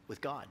with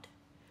God.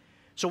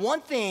 So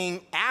one thing,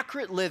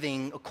 accurate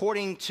living,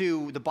 according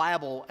to the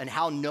Bible and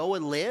how Noah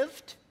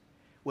lived,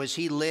 was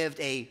he lived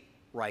a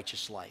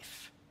righteous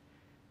life.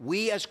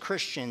 We as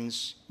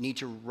Christians need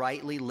to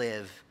rightly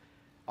live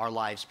our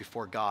lives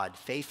before God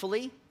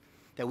faithfully,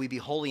 that we be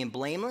holy and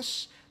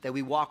blameless, that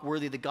we walk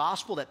worthy of the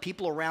gospel, that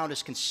people around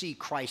us can see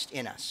Christ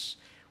in us.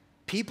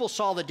 People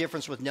saw the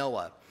difference with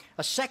Noah.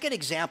 A second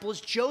example is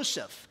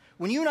Joseph.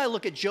 When you and I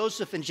look at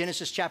Joseph in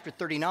Genesis chapter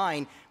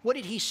 39, what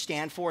did he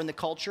stand for in the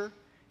culture?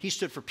 He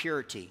stood for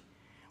purity.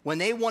 When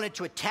they wanted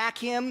to attack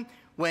him,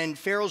 when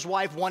Pharaoh's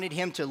wife wanted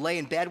him to lay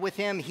in bed with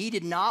him, he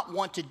did not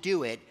want to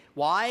do it.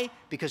 Why?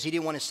 Because he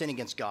didn't want to sin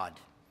against God.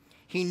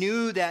 He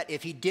knew that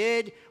if he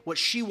did what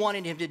she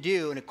wanted him to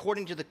do, and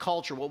according to the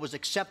culture, what was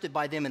accepted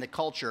by them in the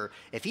culture,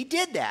 if he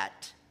did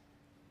that,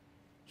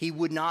 he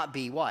would not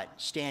be what?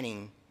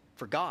 Standing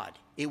for God.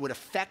 It would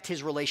affect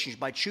his relationship.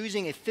 By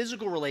choosing a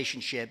physical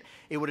relationship,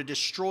 it would have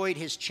destroyed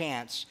his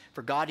chance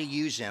for God to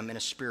use him in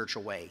a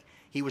spiritual way.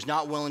 He was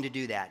not willing to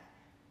do that.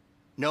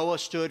 Noah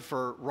stood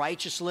for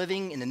righteous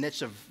living in the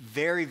midst of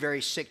very,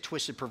 very sick,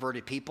 twisted,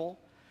 perverted people.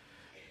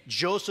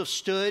 Joseph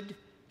stood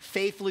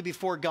faithfully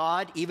before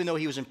God, even though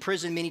he was in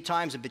prison many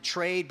times and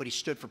betrayed, but he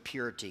stood for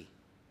purity.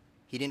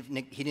 He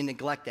didn't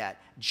neglect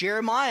that.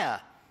 Jeremiah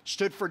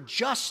stood for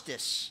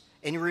justice,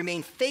 and he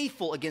remained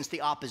faithful against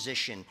the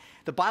opposition.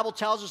 The Bible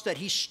tells us that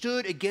he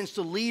stood against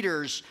the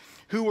leaders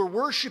who were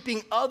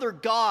worshiping other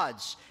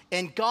gods,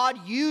 and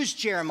God used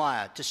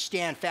Jeremiah to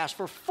stand fast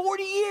for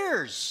 40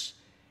 years.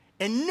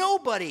 And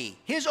nobody,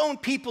 his own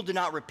people, did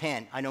not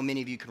repent. I know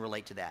many of you can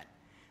relate to that.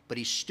 But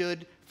he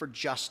stood for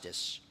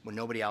justice when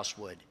nobody else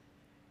would.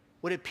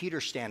 What did Peter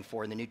stand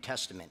for in the New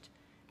Testament?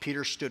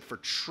 Peter stood for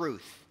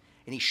truth.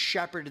 and he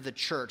shepherded the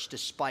church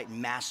despite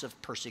massive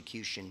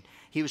persecution.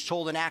 He was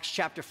told in Acts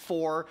chapter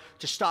 4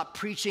 to stop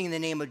preaching in the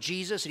name of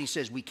Jesus, and he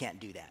says, we can't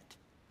do that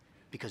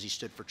because he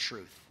stood for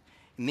truth.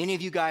 And many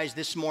of you guys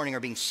this morning are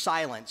being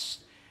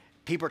silenced.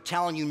 People are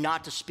telling you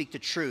not to speak the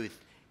truth,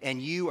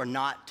 and you are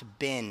not to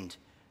bend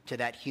to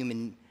that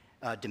human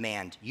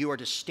demand. You are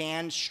to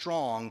stand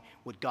strong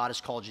what God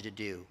has called you to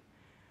do.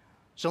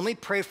 So let me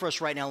pray for us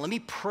right now. Let me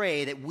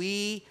pray that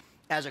we,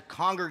 as a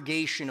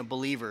congregation of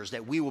believers,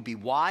 that we will be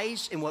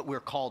wise in what we're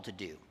called to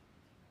do.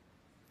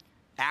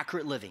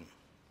 Accurate living.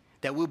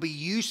 That we'll be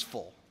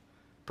useful,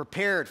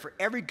 prepared for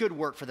every good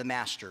work for the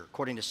master,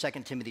 according to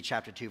 2 Timothy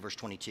chapter 2, verse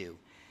 22.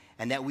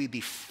 And that we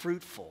be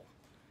fruitful,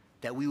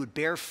 that we would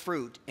bear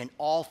fruit in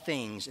all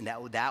things, and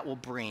that will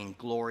bring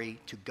glory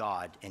to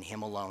God and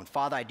him alone.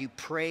 Father, I do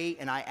pray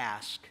and I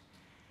ask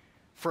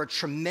for a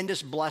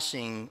tremendous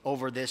blessing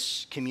over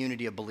this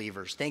community of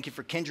believers. Thank you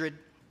for Kindred.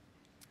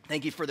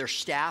 Thank you for their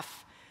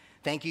staff.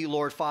 Thank you,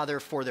 Lord Father,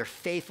 for their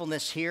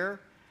faithfulness here.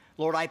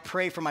 Lord, I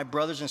pray for my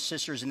brothers and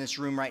sisters in this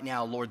room right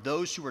now. Lord,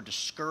 those who are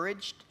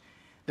discouraged,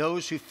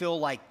 those who feel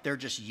like they're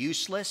just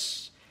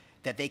useless,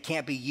 that they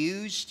can't be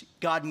used.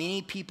 God,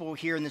 many people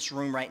here in this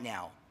room right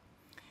now,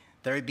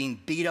 they're being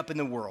beat up in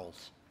the world,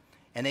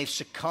 and they've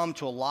succumbed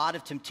to a lot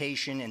of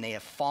temptation, and they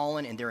have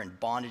fallen, and they're in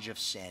bondage of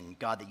sin.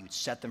 God, that you would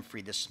set them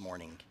free this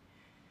morning,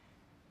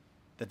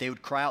 that they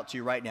would cry out to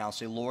you right now and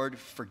say, Lord,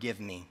 forgive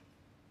me.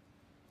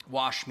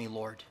 Wash me,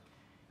 Lord.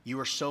 You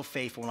are so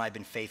faithful, and I've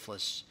been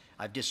faithless.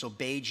 I've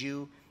disobeyed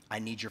you. I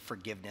need your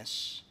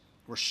forgiveness.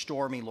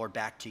 Restore me, Lord,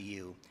 back to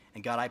you.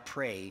 And God, I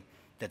pray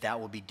that that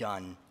will be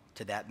done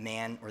to that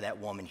man or that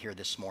woman here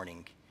this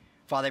morning.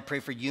 Father, I pray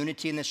for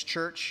unity in this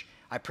church.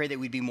 I pray that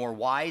we'd be more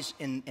wise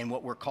in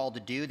what we're called to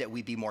do, that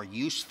we'd be more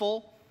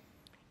useful,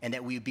 and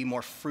that we'd be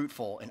more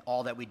fruitful in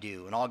all that we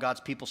do. And all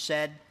God's people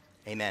said,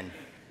 amen.